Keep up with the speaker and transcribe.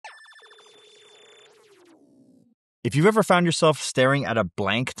If you've ever found yourself staring at a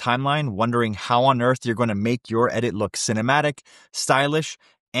blank timeline, wondering how on earth you're going to make your edit look cinematic, stylish,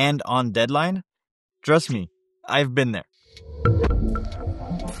 and on deadline, trust me, I've been there.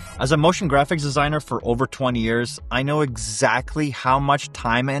 As a motion graphics designer for over 20 years, I know exactly how much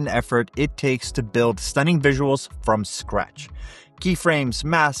time and effort it takes to build stunning visuals from scratch. Keyframes,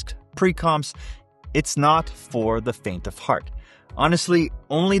 masks, pre-comps, it's not for the faint of heart. Honestly,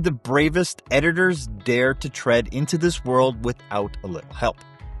 only the bravest editors dare to tread into this world without a little help.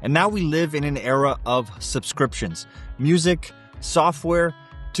 And now we live in an era of subscriptions. Music, software,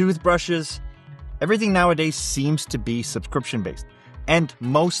 toothbrushes, everything nowadays seems to be subscription-based. And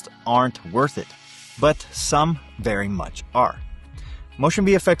most aren't worth it, but some very much are.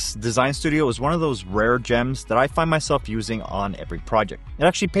 MotionVFX Design Studio is one of those rare gems that I find myself using on every project. It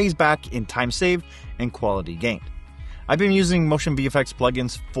actually pays back in time saved and quality gained. I've been using MotionVFX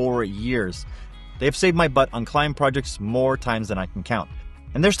plugins for years. They've saved my butt on client projects more times than I can count.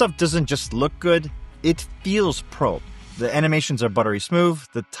 And their stuff doesn't just look good, it feels pro. The animations are buttery smooth,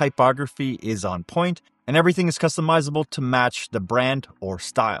 the typography is on point, and everything is customizable to match the brand or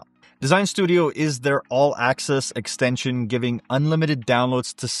style. Design Studio is their all-access extension, giving unlimited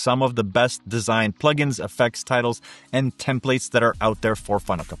downloads to some of the best design plugins, effects, titles, and templates that are out there for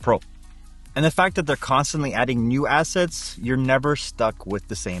Final Cut Pro. And the fact that they're constantly adding new assets, you're never stuck with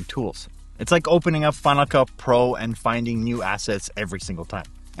the same tools. It's like opening up Final Cut Pro and finding new assets every single time.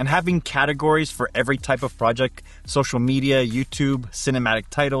 And having categories for every type of project, social media, YouTube, cinematic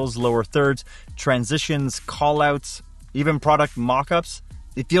titles, lower thirds, transitions, callouts, even product mockups,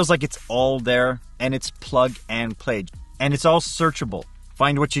 it feels like it's all there and it's plug and play. And it's all searchable.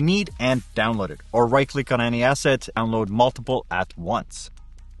 Find what you need and download it. Or right click on any asset, download multiple at once.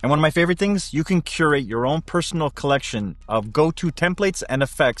 And one of my favorite things, you can curate your own personal collection of go-to templates and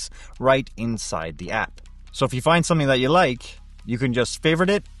effects right inside the app. So if you find something that you like, you can just favorite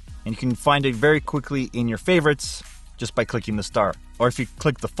it and you can find it very quickly in your favorites just by clicking the star. Or if you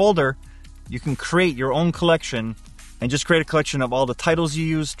click the folder, you can create your own collection and just create a collection of all the titles you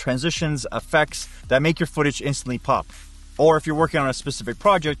use, transitions, effects that make your footage instantly pop. Or if you're working on a specific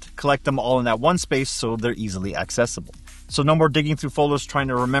project, collect them all in that one space so they're easily accessible. So no more digging through folders trying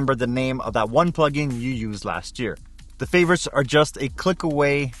to remember the name of that one plugin you used last year. The favorites are just a click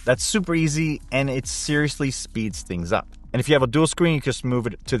away. That's super easy and it seriously speeds things up. And if you have a dual screen, you can just move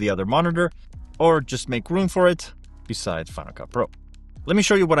it to the other monitor or just make room for it beside Final Cut Pro. Let me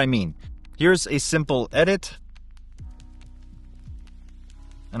show you what I mean. Here's a simple edit.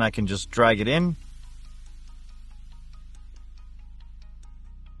 And I can just drag it in.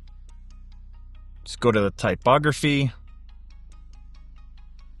 Just go to the typography.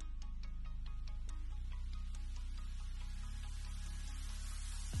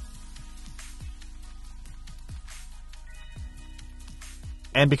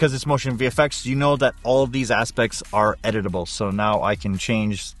 And because it's MotionVFX, you know that all of these aspects are editable. So now I can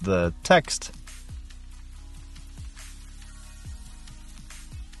change the text.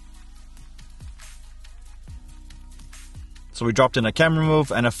 So we dropped in a camera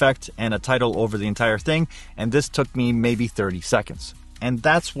move, an effect, and a title over the entire thing. And this took me maybe 30 seconds. And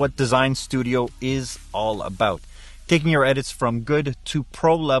that's what Design Studio is all about. Taking your edits from good to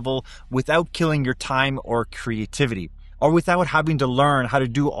pro level without killing your time or creativity. Or without having to learn how to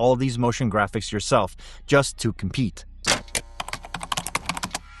do all these motion graphics yourself just to compete.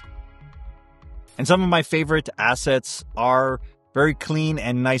 And some of my favorite assets are very clean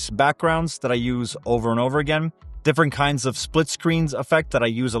and nice backgrounds that I use over and over again. Different kinds of split screens effect that I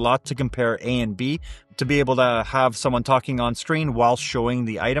use a lot to compare A and B to be able to have someone talking on screen while showing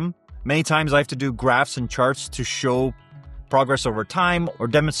the item. Many times I have to do graphs and charts to show progress over time or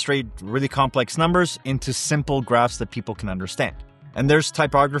demonstrate really complex numbers into simple graphs that people can understand. And there's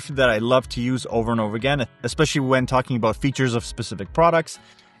typography that I love to use over and over again, especially when talking about features of specific products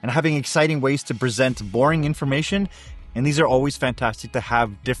and having exciting ways to present boring information. And these are always fantastic to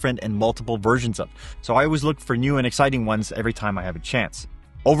have different and multiple versions of. So I always look for new and exciting ones every time I have a chance.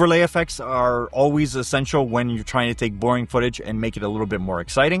 Overlay effects are always essential when you're trying to take boring footage and make it a little bit more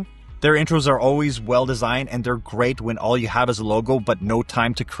exciting. Their intros are always well designed and they're great when all you have is a logo but no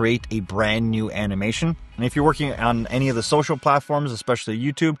time to create a brand new animation. And if you're working on any of the social platforms, especially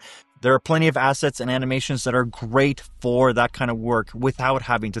YouTube, there are plenty of assets and animations that are great for that kind of work without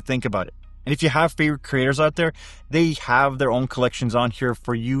having to think about it. And if you have favorite creators out there, they have their own collections on here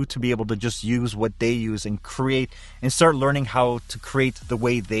for you to be able to just use what they use and create and start learning how to create the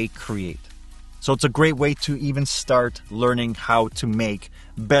way they create. So it's a great way to even start learning how to make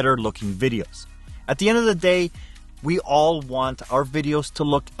better looking videos. At the end of the day, we all want our videos to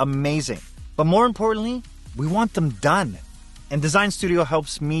look amazing. But more importantly, we want them done. And Design Studio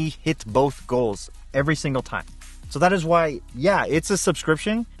helps me hit both goals every single time. So that is why, yeah, it's a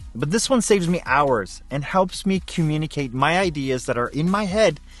subscription, but this one saves me hours and helps me communicate my ideas that are in my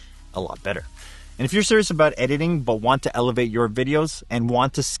head a lot better. And if you're serious about editing but want to elevate your videos and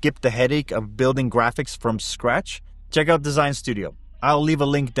want to skip the headache of building graphics from scratch, check out Design Studio. I'll leave a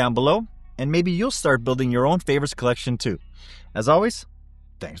link down below, and maybe you'll start building your own favorites collection too. As always,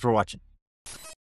 thanks for watching.